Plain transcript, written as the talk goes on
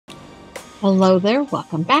Hello there,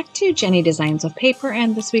 welcome back to Jennie Designs of Paper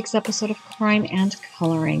and this week's episode of Crime and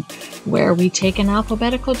Coloring, where we take an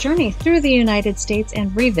alphabetical journey through the United States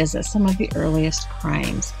and revisit some of the earliest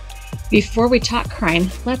crimes. Before we talk crime,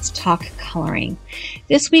 let's talk coloring.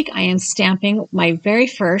 This week I am stamping my very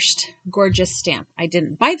first Gorjuss stamp. I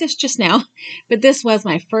didn't buy this just now, but this was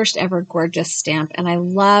my first ever Gorjuss stamp, and I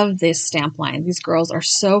love this stamp line. These girls are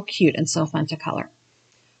so cute and so fun to color.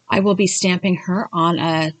 I will be stamping her on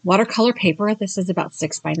a watercolor paper. This is about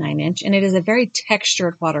 6 by 9 inch, and it is a very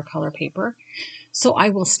textured watercolor paper. So I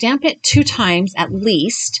will stamp it 2 times at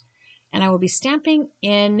least, and I will be stamping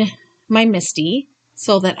in my Misty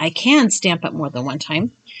so that I can stamp it more than 1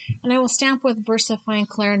 time. And I will stamp with VersaFine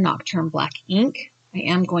Clear Nocturne Black ink. I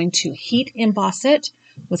am going to heat emboss it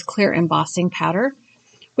with clear embossing powder,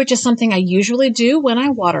 which is something I usually do when I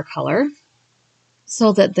watercolor,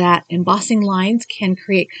 so that embossing lines can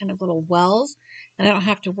create kind of little wells, and I don't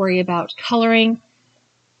have to worry about coloring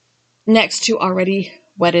next to already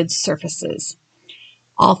wetted surfaces.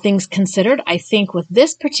 All things considered, I think with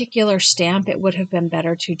this particular stamp, it would have been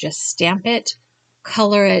better to just stamp it,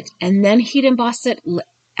 color it, and then heat emboss it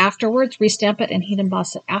afterwards, restamp it and heat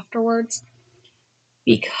emboss it afterwards,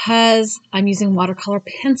 because I'm using watercolor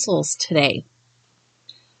pencils today.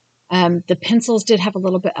 The pencils did have a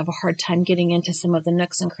little bit of a hard time getting into some of the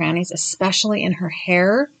nooks and crannies, especially in her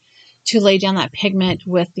hair, to lay down that pigment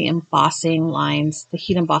with the embossing lines, the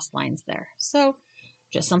heat embossed lines there. So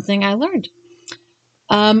just something I learned.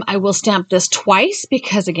 I will stamp this twice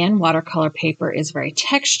because, again, watercolor paper is very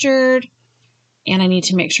textured, and I need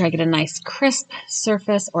to make sure I get a nice crisp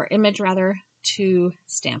surface, or image rather, to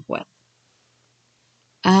stamp with.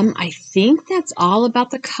 I think that's all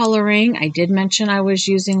about the coloring. I did mention I was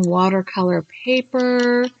using watercolor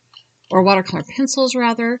paper, or watercolor pencils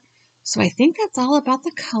rather. So I think that's all about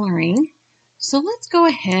the coloring. So let's go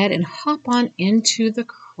ahead and hop on into the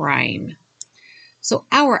crime. So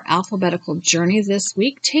our alphabetical journey this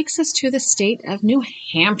week takes us to the state of New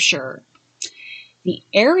Hampshire. The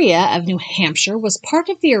area of New Hampshire was part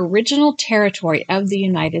of the original territory of the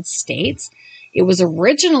United States. It was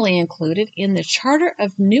originally included in the Charter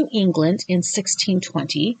of New England in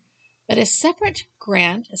 1620, but a separate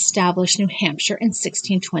grant established New Hampshire in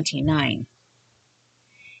 1629.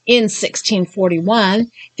 In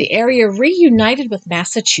 1641, the area reunited with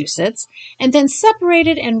Massachusetts and then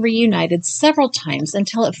separated and reunited several times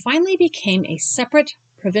until it finally became a separate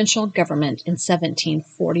provincial government in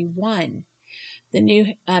 1741. The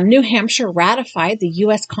New Hampshire ratified the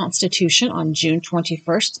U.S. Constitution on June 21,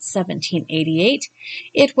 1788.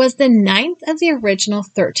 It was the 9th of the original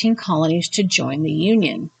 13 colonies to join the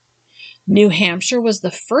Union. New Hampshire was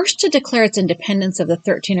the first to declare its independence of the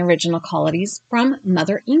 13 original colonies from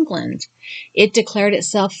Mother England. It declared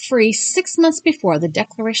itself free 6 months before the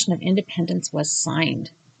Declaration of Independence was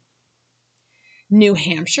signed. New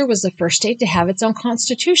Hampshire was the first state to have its own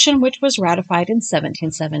constitution, which was ratified in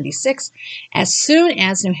 1776, as soon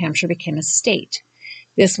as New Hampshire became a state.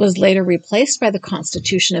 This was later replaced by the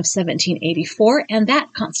Constitution of 1784, and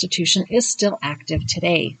that constitution is still active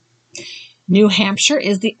today. New Hampshire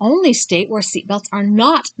is the only state where seatbelts are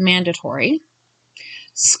not mandatory.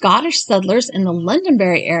 Scottish settlers in the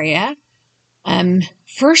Londonderry area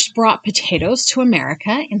first brought potatoes to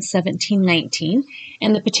America in 1719,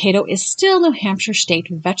 and the potato is still New Hampshire state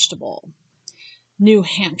vegetable. New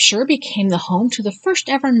Hampshire became the home to the first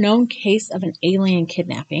ever known case of an alien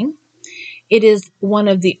kidnapping. It is one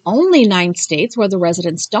of the only 9 states where the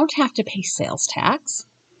residents don't have to pay sales tax.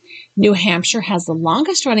 New Hampshire has the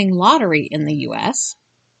longest running lottery in the U.S.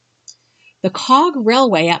 The Cog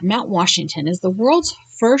Railway at Mount Washington is the world's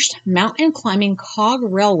first mountain climbing cog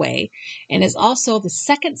railway and is also the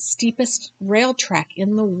 2nd steepest rail track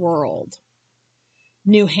in the world.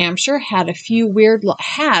 New Hampshire has a few weird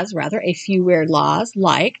laws,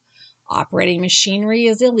 like operating machinery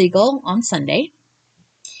is illegal on Sunday.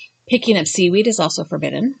 Picking up seaweed is also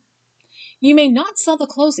forbidden. You may not sell the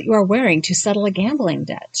clothes that you are wearing to settle a gambling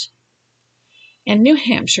debt. And New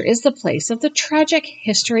Hampshire is the place of the tragic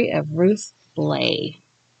history of Ruth Blay.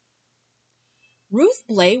 Ruth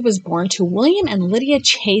Blay was born to William and Lydia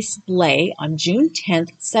Chase Blay on June 10,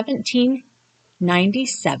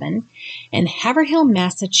 1797, in Haverhill,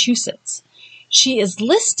 Massachusetts. She is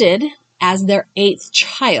listed as their 8th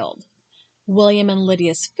child. William and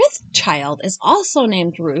Lydia's 5th child is also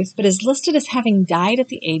named Ruth, but is listed as having died at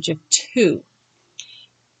the age of 2.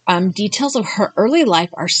 Details of her early life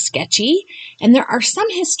are sketchy, and there are some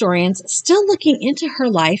historians still looking into her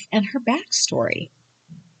life and her backstory.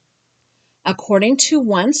 According to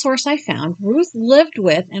one source I found, Ruth lived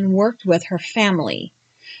with and worked with her family.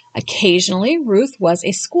 Occasionally, Ruth was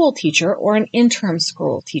a school teacher or an interim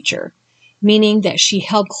school teacher, meaning that she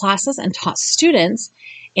held classes and taught students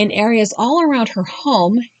in areas all around her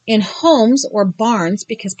home, in homes or barns,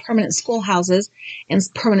 because permanent schoolhouses and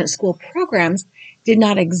permanent school programs did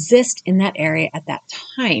not exist in that area at that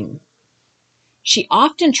time. She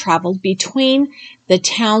often traveled between the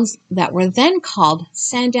towns that were then called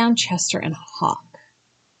Sandown, Chester, and Hawk.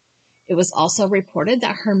 It was also reported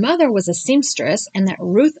that her mother was a seamstress and that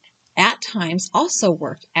Ruth at times also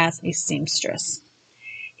worked as a seamstress.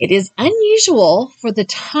 It is unusual for the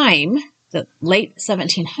time, the late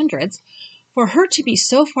 1700s, for her to be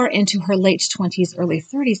so far into her late 20s, early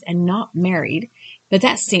 30s and not married, but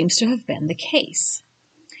that seems to have been the case.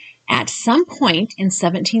 At some point in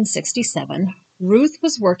 1767, Ruth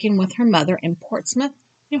was working with her mother in Portsmouth,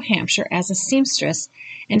 New Hampshire as a seamstress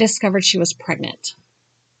and discovered she was pregnant.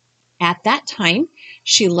 At that time,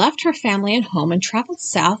 she left her family and home and traveled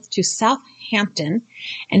south to Southampton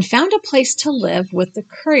and found a place to live with the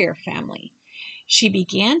Currier family. She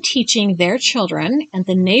began teaching their children and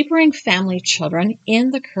the neighboring family children in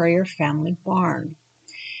the Currier family barn.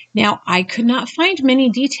 Now, I could not find many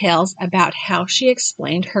details about how she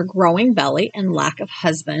explained her growing belly and lack of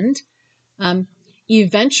husband.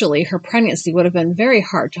 Eventually, her pregnancy would have been very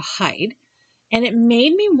hard to hide. And it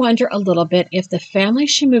made me wonder a little bit if the family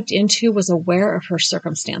she moved into was aware of her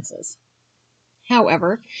circumstances.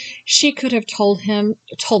 However, she could have told them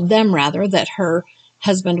that her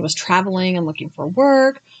husband was traveling and looking for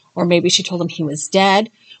work, or maybe she told him he was dead.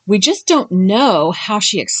 We just don't know how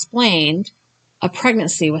she explained a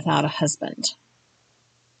pregnancy without a husband.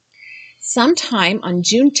 Sometime on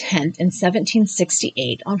June 10th in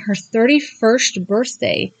 1768, on her 31st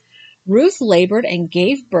birthday, Ruth labored and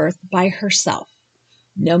gave birth by herself.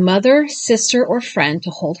 No mother, sister, or friend to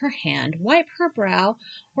hold her hand, wipe her brow,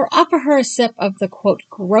 or offer her a sip of the, quote,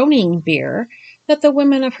 groaning beer that the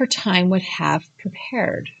women of her time would have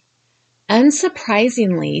prepared.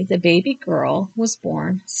 Unsurprisingly, the baby girl was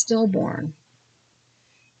born stillborn.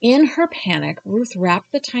 In her panic, Ruth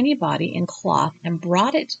wrapped the tiny body in cloth and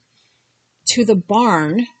brought it to the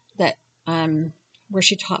barn that where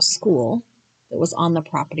she taught school, that was on the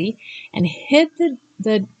property, and hid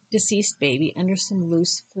the deceased baby under some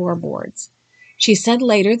loose floorboards. She said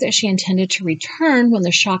later that she intended to return when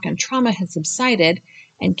the shock and trauma had subsided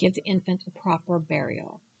and give the infant a proper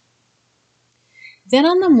burial. Then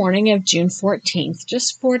on the morning of June 14th,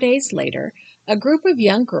 just 4 days later, a group of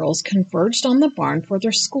young girls converged on the barn for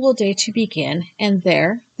their school day to begin, and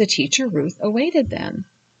there the teacher Ruth awaited them.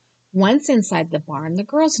 Once inside the barn, the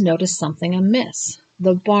girls noticed something amiss.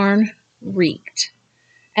 The barn reeked.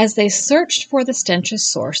 As they searched for the stench's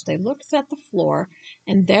source, they looked at the floor,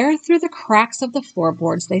 and there, through the cracks of the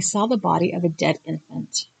floorboards, they saw the body of a dead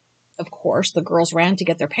infant. Of course, the girls ran to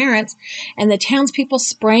get their parents, and the townspeople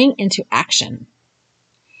sprang into action.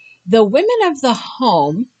 The women of the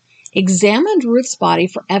home examined Ruth's body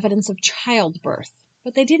for evidence of childbirth,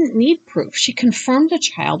 but they didn't need proof. She confirmed the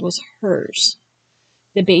child was hers.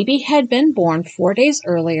 The baby had been born 4 days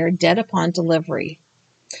earlier, dead upon delivery.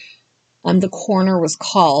 The coroner was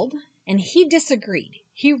called, and he disagreed.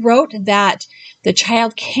 He wrote that the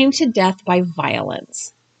child came to death by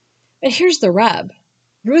violence. But here's the rub.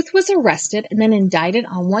 Ruth was arrested and then indicted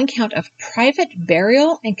on one count of private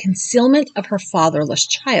burial and concealment of her fatherless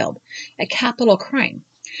child, a capital crime.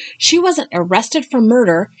 She wasn't arrested for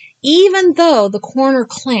murder, even though the coroner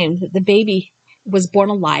claimed that the baby was born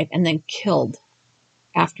alive and then killed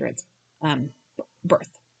after its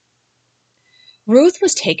birth. Ruth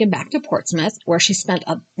was taken back to Portsmouth, where she spent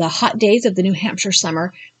the hot days of the New Hampshire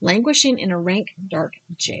summer languishing in a rank, dark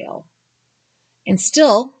jail. And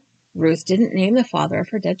still, Ruth didn't name the father of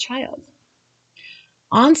her dead child.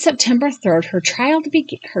 On September 3rd, her trial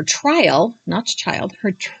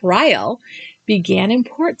began in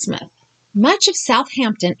Portsmouth. Much of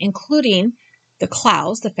Southampton, including the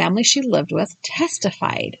Clows, the family she lived with,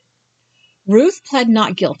 testified. Ruth pled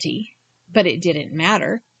not guilty, but it didn't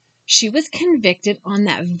matter. She was convicted on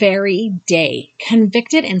that very day,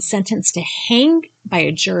 convicted and sentenced to hang by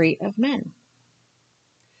a jury of men.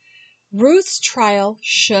 Ruth's trial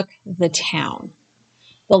shook the town.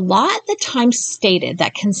 The law at the time stated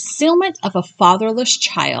that concealment of a fatherless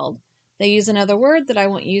child, they use another word that I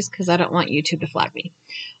won't use because I don't want YouTube to flag me,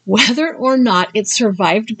 whether or not it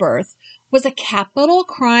survived birth, was a capital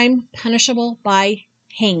crime punishable by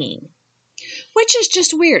hanging. Which is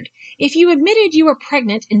just weird. If you admitted you were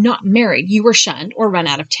pregnant and not married, you were shunned or run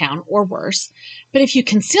out of town or worse. But if you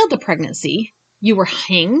concealed the pregnancy, you were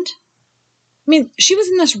hanged. I mean, she was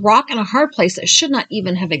in this rock and a hard place that should not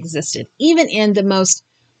even have existed, even in the most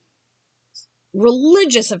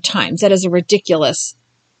religious of times, that is a ridiculous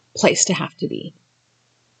place to have to be.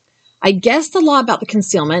 I guess the law about the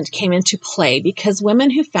concealment came into play because women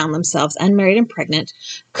who found themselves unmarried and pregnant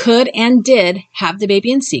could and did have the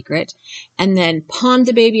baby in secret and then pawned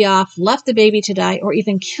the baby off, left the baby to die, or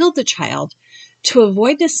even killed the child to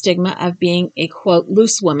avoid the stigma of being a, quote,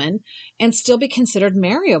 loose woman and still be considered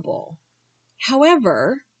marriable.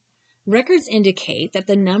 However, records indicate that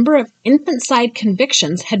the number of infanticide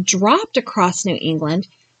convictions had dropped across New England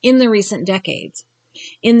in the recent decades.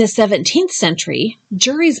 In the 17th century,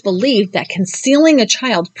 juries believed that concealing a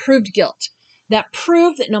child proved guilt. That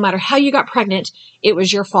proved that no matter how you got pregnant, it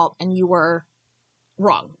was your fault and you were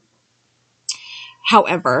wrong.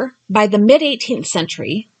 However, by the mid-18th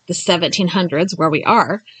century, the 1700s, where we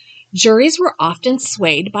are, juries were often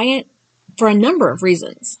swayed by it for a number of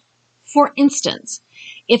reasons. For instance,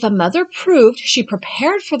 if a mother proved she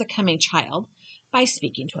prepared for the coming child by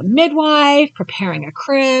speaking to a midwife, preparing a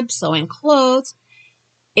crib, sewing clothes,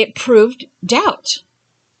 it proved doubt.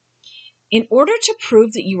 In order to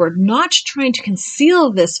prove that you were not trying to conceal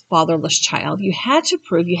this fatherless child, you had to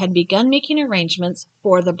prove you had begun making arrangements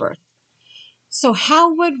for the birth. So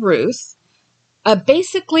how would Ruth, a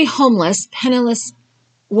basically homeless, penniless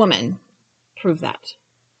woman, prove that?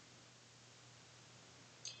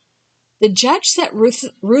 The judge set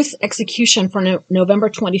Ruth's execution for November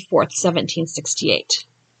 24th, 1768.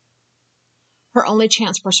 Her only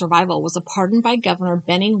chance for survival was a pardon by Governor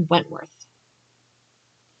Benning Wentworth.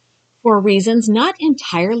 For reasons not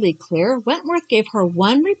entirely clear, Wentworth gave her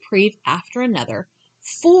one reprieve after another,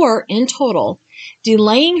 4 in total,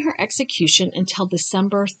 delaying her execution until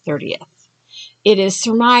December 30th. It is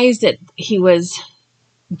surmised that he was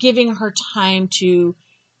giving her time to,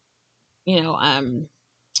 come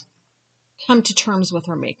to terms with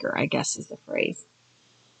her maker, I guess is the phrase.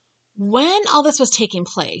 When all this was taking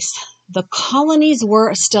place, the colonies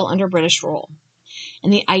were still under British rule,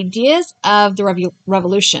 and the ideas of the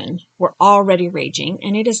revolution were already raging,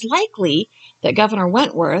 and it is likely that Governor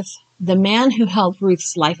Wentworth, the man who held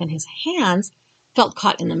Ruth's life in his hands, felt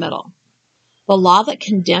caught in the middle. The law that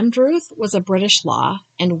condemned Ruth was a British law,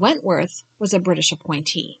 and Wentworth was a British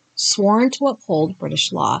appointee, sworn to uphold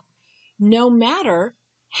British law, no matter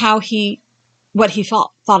what he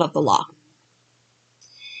thought of the law.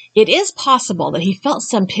 It is possible that he felt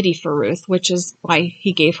some pity for Ruth, which is why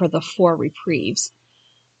he gave her the 4 reprieves.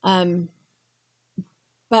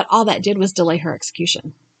 But all that did was delay her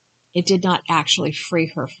execution. It did not actually free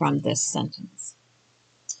her from this sentence.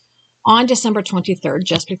 On December 23rd,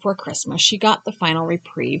 just before Christmas, she got the final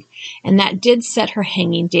reprieve, and that did set her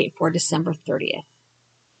hanging date for December 30th.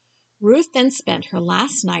 Ruth then spent her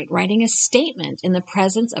last night writing a statement in the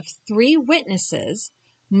presence of 3 witnesses,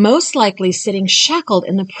 most likely sitting shackled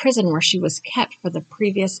in the prison where she was kept for the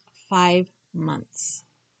previous 5 months.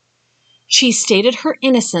 She stated her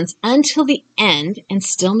innocence until the end and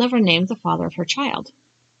still never named the father of her child.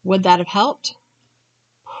 Would that have helped?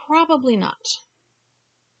 Probably not.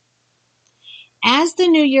 As the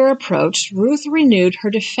new year approached, Ruth renewed her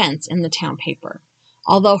defense in the town paper.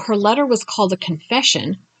 Although her letter was called a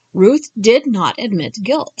confession, Ruth did not admit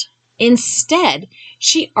guilt. Instead,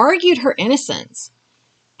 she argued her innocence.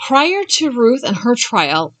 Prior to Ruth and her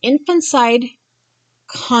trial, infanticide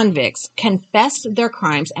convicts confessed their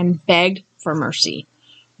crimes and begged for mercy.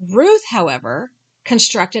 Ruth, however,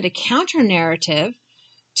 constructed a counter-narrative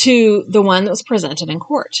to the one that was presented in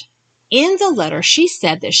court. In the letter, she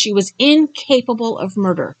said that she was incapable of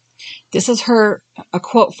murder. This is a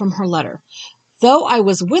quote from her letter. Though I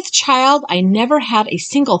was with child, I never had a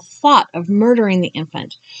single thought of murdering the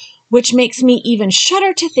infant, which makes me even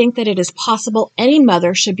shudder to think that it is possible any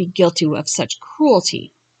mother should be guilty of such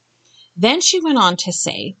cruelty. Then she went on to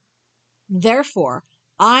say, therefore,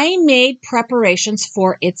 I made preparations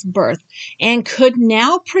for its birth and could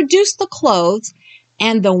now produce the clothes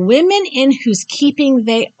and the women in whose keeping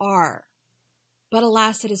they are. But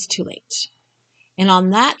alas, it is too late. And on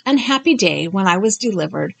that unhappy day when I was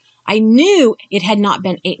delivered, I knew it had not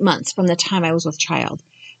been 8 months from the time I was with child,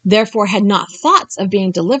 therefore had not thoughts of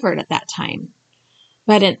being delivered at that time.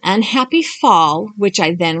 But an unhappy fall, which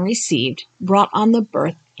I then received, brought on the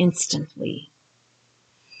birth instantly.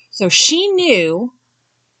 So she knew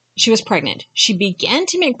she was pregnant. She began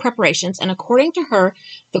to make preparations, and according to her,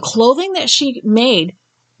 the clothing that she made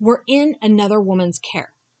were in another woman's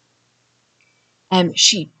care.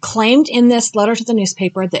 She claimed in this letter to the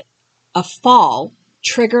newspaper that a fall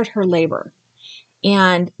triggered her labor,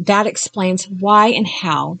 and that explains why and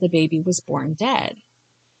how the baby was born dead.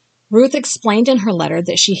 Ruth explained in her letter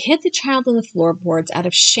that she hid the child in the floorboards out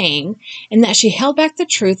of shame and that she held back the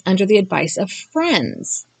truth under the advice of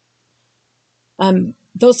friends.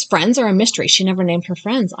 Those friends are a mystery. She never named her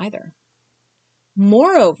friends either.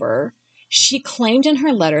 Moreover, she claimed in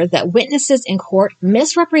her letter that witnesses in court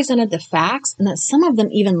misrepresented the facts and that some of them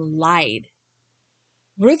even lied.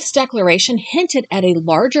 Ruth's declaration hinted at a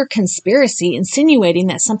larger conspiracy, insinuating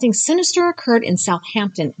that something sinister occurred in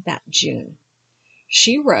Southampton that June.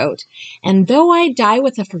 She wrote, "And though I die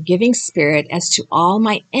with a forgiving spirit as to all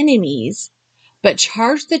my enemies, but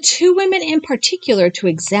charge the two women in particular to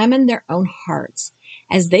examine their own hearts,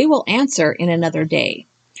 as they will answer in another day,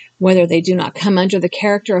 whether they do not come under the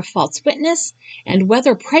character of false witness, and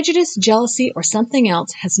whether prejudice, jealousy, or something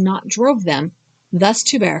else has not drove them thus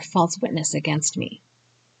to bear false witness against me."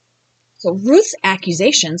 So Ruth's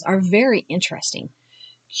accusations are very interesting.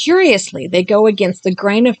 Curiously, they go against the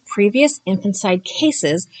grain of previous infanticide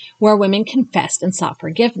cases where women confessed and sought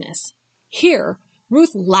forgiveness. Here,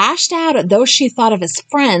 Ruth lashed out at those she thought of as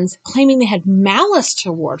friends, claiming they had malice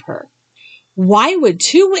toward her. Why would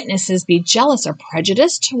two witnesses be jealous or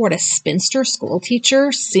prejudiced toward a spinster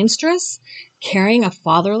schoolteacher, seamstress, carrying a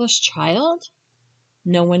fatherless child?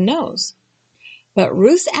 No one knows. But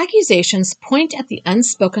Ruth's accusations point at the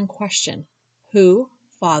unspoken question: who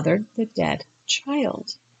fathered the dead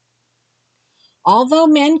child? Although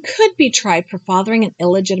men could be tried for fathering an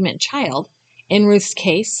illegitimate child, in Ruth's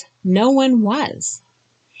case, no one was.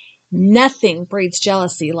 Nothing breeds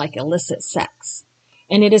jealousy like illicit sex.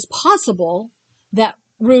 And it is possible that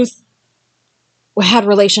Ruth had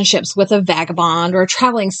relationships with a vagabond or a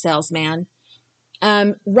traveling salesman.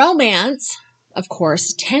 Romance, of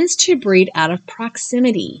course, tends to breed out of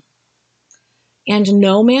proximity. And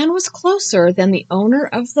no man was closer than the owner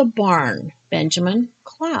of the barn, Benjamin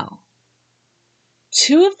Clow.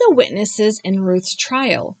 Two of the witnesses in Ruth's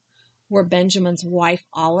trial were Benjamin's wife,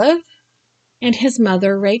 Olive, and his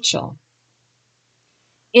mother, Rachel.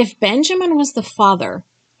 If Benjamin was the father,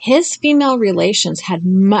 his female relations had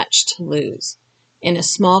much to lose. In a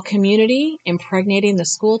small community, impregnating the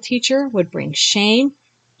school teacher would bring shame,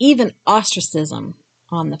 even ostracism,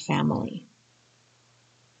 on the family.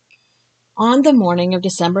 On the morning of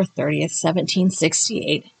December 30th,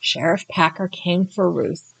 1768, Sheriff Packer came for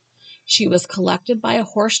Ruth. She was collected by a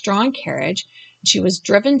horse-drawn carriage, and she was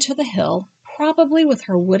driven to the hill, probably with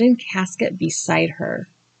her wooden casket beside her.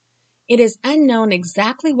 It is unknown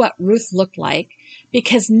exactly what Ruth looked like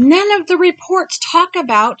because none of the reports talk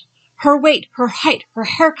about her weight, her height, her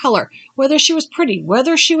hair color, whether she was pretty,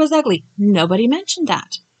 whether she was ugly. Nobody mentioned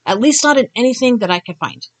that, at least not in anything that I could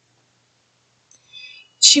find.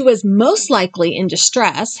 She was most likely in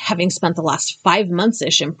distress, having spent the last 5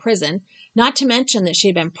 months-ish in prison, not to mention that she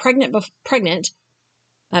had been pregnant,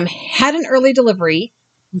 had an early delivery,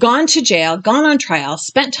 gone to jail, gone on trial,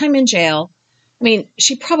 spent time in jail. I mean,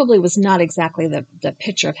 she probably was not exactly the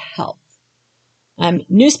picture of health.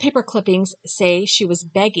 Newspaper clippings say she was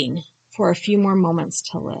begging for a few more moments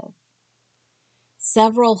to live.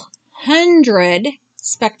 Several hundred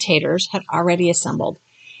spectators had already assembled,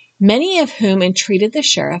 many of whom entreated the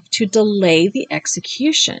sheriff to delay the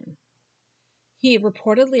execution. He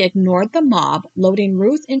reportedly ignored the mob, loading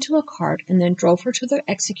Ruth into a cart and then drove her to the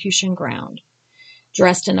execution ground.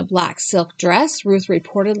 Dressed in a black silk dress, Ruth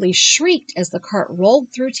reportedly shrieked as the cart rolled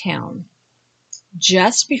through town.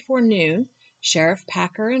 Just before noon, Sheriff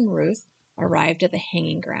Packer and Ruth arrived at the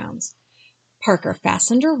hanging grounds. Parker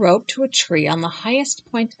fastened a rope to a tree on the highest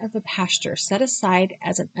point of the pasture, set aside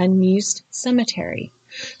as an unused cemetery.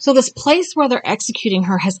 So this place where they're executing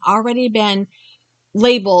her has already been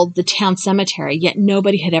labeled the town cemetery, yet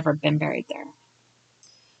nobody had ever been buried there.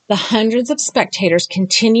 The hundreds of spectators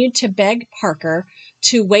continued to beg Parker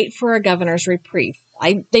to wait for a governor's reprieve.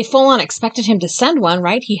 They full-on expected him to send one,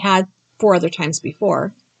 right? He had 4 other times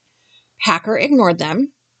before. Packer ignored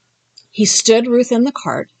them. He stood Ruth in the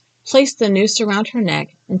cart, placed the noose around her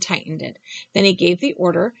neck, and tightened it. Then he gave the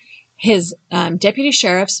order. His deputy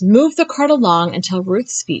sheriffs moved the cart along until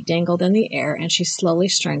Ruth's feet dangled in the air, and she slowly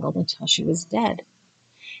strangled until she was dead.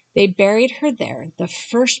 They buried her there, the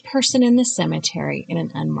first person in the cemetery, in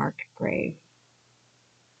an unmarked grave.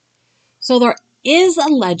 So there is a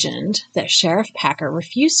legend that Sheriff Packer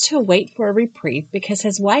refused to wait for a reprieve because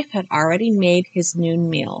his wife had already made his noon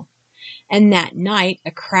meal. And that night,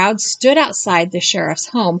 a crowd stood outside the sheriff's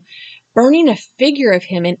home, burning a figure of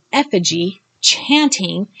him in effigy,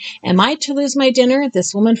 chanting, "Am I to lose my dinner,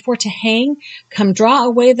 this woman for to hang? Come draw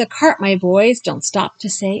away the cart, my boys, don't stop to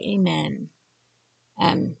say amen."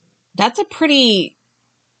 That's a pretty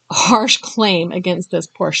harsh claim against this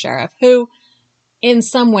poor sheriff, who in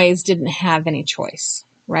some ways didn't have any choice,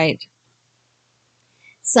 right?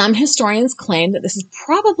 Some historians claim that this is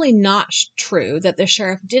probably not true, that the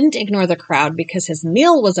sheriff didn't ignore the crowd because his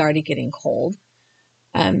meal was already getting cold.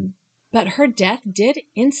 But her death did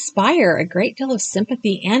inspire a great deal of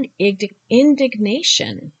sympathy and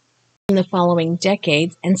indignation in the following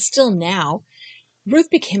decades, and still now, Ruth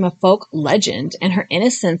became a folk legend, and her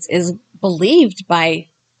innocence is believed by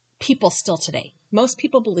people still today. Most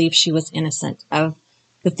people believe she was innocent of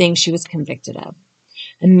the things she was convicted of.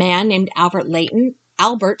 A man named Albert Layton,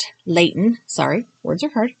 words are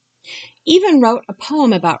hard, even wrote a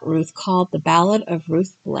poem about Ruth called The Ballad of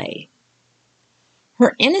Ruth Blay.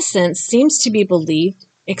 Her innocence seems to be believed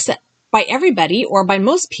except by everybody, or by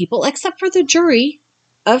most people, except for the jury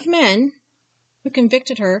of men who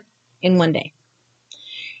convicted her in one day.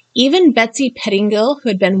 Even Betsy Pettingill, who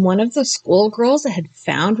had been one of the schoolgirls that had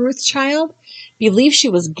found Ruth's child, believed she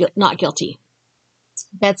was not guilty.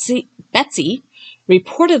 Betsy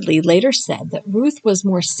reportedly later said that Ruth was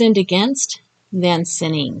more sinned against than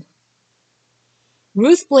sinning.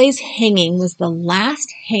 Ruth Blay's hanging was the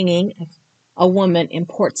last hanging of a woman in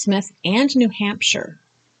Portsmouth and New Hampshire,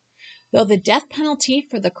 though the death penalty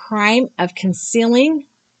for the crime of concealing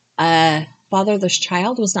a fatherless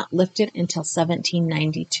child was not lifted until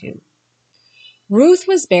 1792. Ruth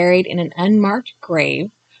was buried in an unmarked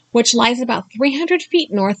grave, which lies about 300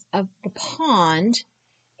 feet north of the pond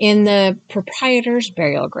in the proprietor's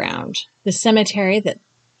burial ground, the cemetery that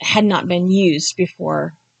had not been used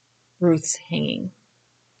before Ruth's hanging.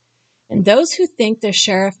 And those who think the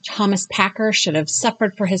Sheriff Thomas Packer should have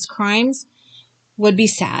suffered for his crimes would be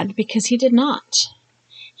sad, because he did not.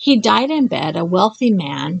 He died in bed, a wealthy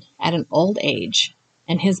man, at an old age,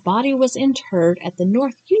 and his body was interred at the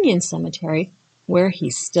North Union Cemetery, where he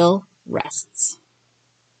still rests.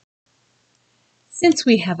 Since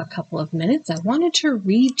we have a couple of minutes, I wanted to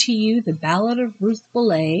read to you The Ballad of Ruth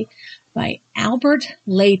Blay by Albert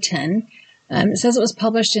Layton. It says it was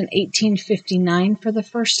published in 1859 for the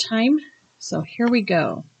first time. So here we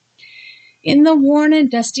go. In the worn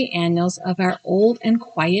and dusty annals of our old and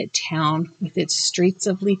quiet town, with its streets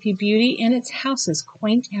of leafy beauty and its houses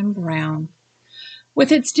quaint and brown,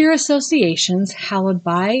 with its dear associations hallowed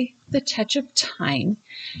by the touch of time,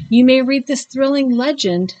 you may read this thrilling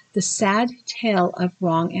legend, the sad tale of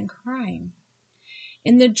wrong and crime.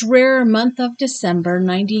 In the drear month of December,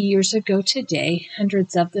 90 years ago today,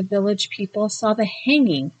 hundreds of the village people saw the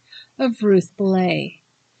hanging of Ruth Blay.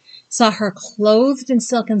 Saw her clothed in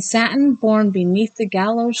silk and satin, borne beneath the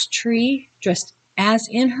gallows tree, dressed as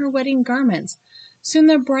in her wedding garments, soon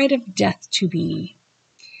the bride of death to be.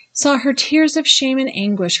 Saw her tears of shame and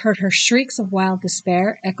anguish, heard her shrieks of wild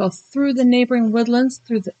despair, echo through the neighboring woodlands,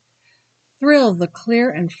 thrill the clear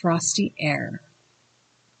and frosty air.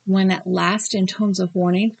 When at last, in tones of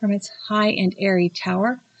warning, from its high and airy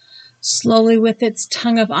tower, slowly with its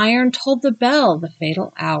tongue of iron tolled the bell the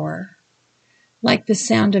fatal hour. Like the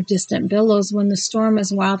sound of distant billows when the storm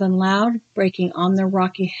is wild and loud, breaking on the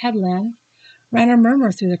rocky headland, ran a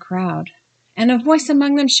murmur through the crowd. And a voice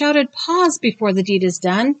among them shouted, "Pause before the deed is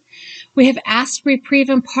done. We have asked reprieve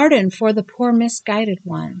and pardon for the poor misguided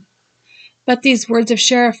one." But these words of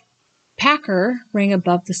Sheriff Packer rang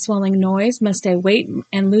above the swelling noise. "Must I wait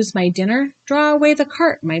and lose my dinner? Draw away the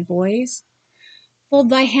cart, my boys. Fold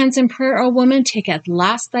thy hands in prayer, O woman. Take thy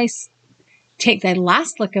last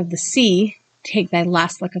look of the sea. Take thy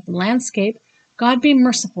last look of the landscape. God be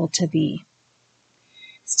merciful to thee."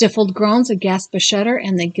 Stifled groans, a gasp, a shudder,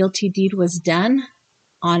 and the guilty deed was done.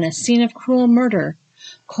 On a scene of cruel murder,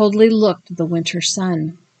 coldly looked the winter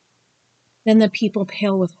sun. Then the people,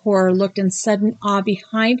 pale with horror, looked in sudden awe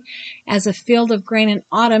behind, as a field of grain in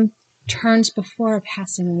autumn turns before a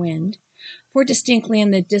passing wind. For distinctly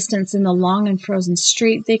in the distance, in the long and frozen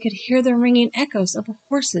street, they could hear the ringing echoes of a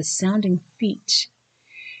horse's sounding feet.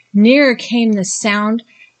 Nearer came the sound,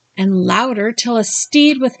 and louder, till a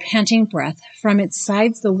steed with panting breath, from its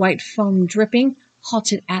sides the white foam dripping,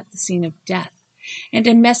 halted at the scene of death. And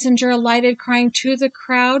a messenger alighted, crying to the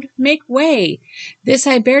crowd, "Make way! This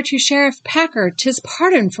I bear to Sheriff Packer, 'tis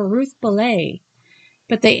pardon for Ruth Blay."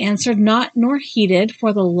 But they answered not nor heeded,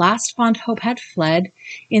 for the last fond hope had fled,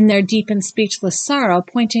 in their deep and speechless sorrow,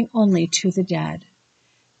 pointing only to the dead.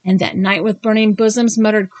 And that night with burning bosoms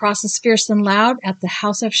muttered crosses fierce and loud, at the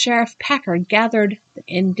house of Sheriff Packer gathered the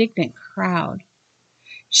indignant crowd.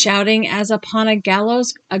 Shouting as upon a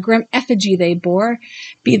gallows a grim effigy they bore,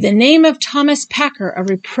 "Be the name of Thomas Packer a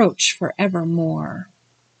reproach for evermore."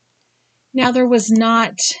 Now there was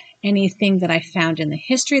not anything that I found in the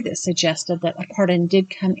history that suggested that a pardon did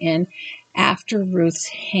come in after Ruth's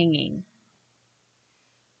hanging.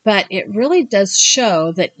 But it really does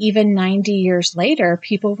show that even 90 years later,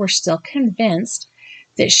 people were still convinced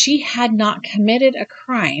that she had not committed a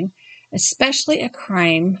crime, especially a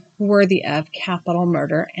crime worthy of capital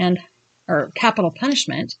murder and or capital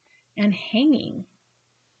punishment and hanging.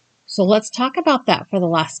 So let's talk about that for the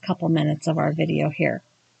last couple minutes of our video here.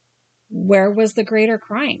 Where was the greater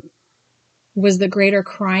crime? Was the greater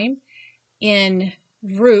crime in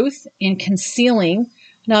Ruth in concealing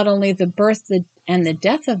not only the birth and the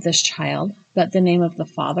death of this child, but the name of the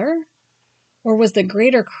father? Or was the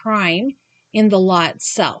greater crime in the law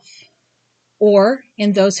itself, or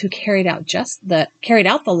in those who carried out the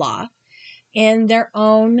law in their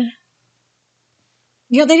own?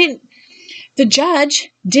 The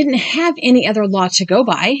judge didn't have any other law to go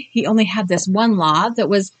by. He only had this one law that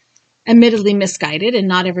was admittedly misguided and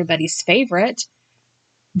not everybody's favorite.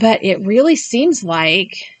 But it really seems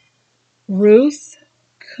like Ruth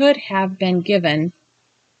could have been given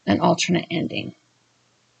an alternate ending.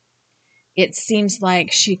 It seems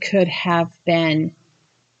like she could have been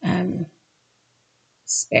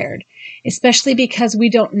spared, especially because we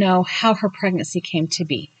don't know how her pregnancy came to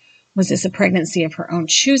be. Was this a pregnancy of her own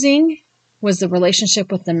choosing? Was the relationship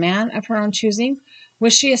with the man of her own choosing?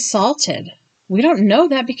 Was she assaulted? We don't know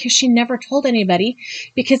that because she never told anybody,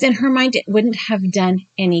 because in her mind it wouldn't have done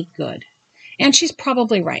any good. And she's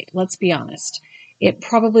probably right, let's be honest. It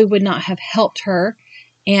probably would not have helped her,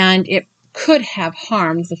 and it could have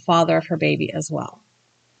harmed the father of her baby as well.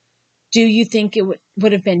 Do you think it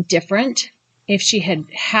would have been different if she had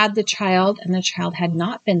had the child and the child had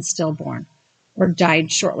not been stillborn or died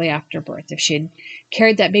shortly after birth? If she had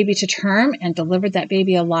carried that baby to term and delivered that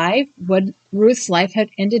baby alive, would Ruth's life have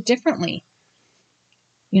ended differently?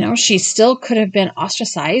 She still could have been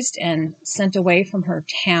ostracized and sent away from her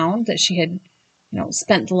town that she had,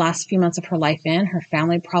 spent the last few months of her life in. Her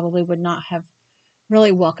family probably would not have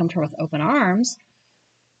really welcomed her with open arms.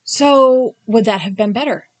 So would that have been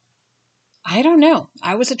better? I don't know.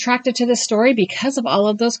 I was attracted to this story because of all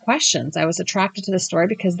of those questions. I was attracted to the story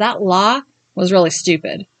because that law was really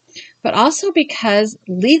stupid, but also because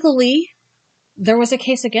legally there was a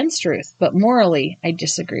case against Ruth, but morally I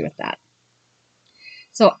disagree with that.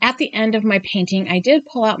 So at the end of my painting, I did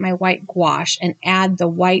pull out my white gouache and add the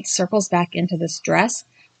white circles back into this dress.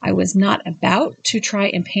 I was not about to try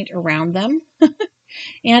and paint around them.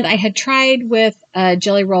 And I had tried with a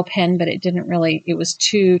Jelly Roll pen, but it was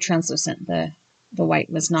too translucent. The white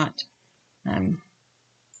was not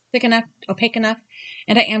thick enough, opaque enough.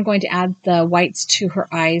 And I am going to add the whites to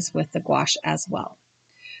her eyes with the gouache as well.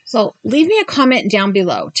 So leave me a comment down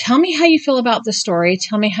below. Tell me how you feel about the story.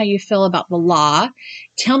 Tell me how you feel about the law.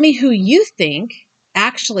 Tell me who you think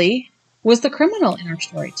actually was the criminal in our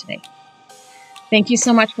story today. Thank you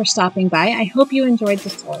so much for stopping by. I hope you enjoyed the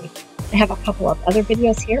story. I have a couple of other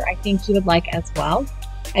videos here I think you would like as well.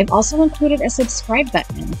 I've also included a subscribe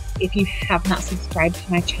button. If you have not subscribed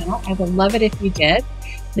to my channel, I would love it if you did.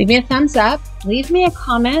 Leave me a thumbs up, leave me a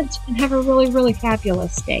comment, and have a really, really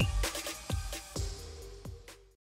fabulous day.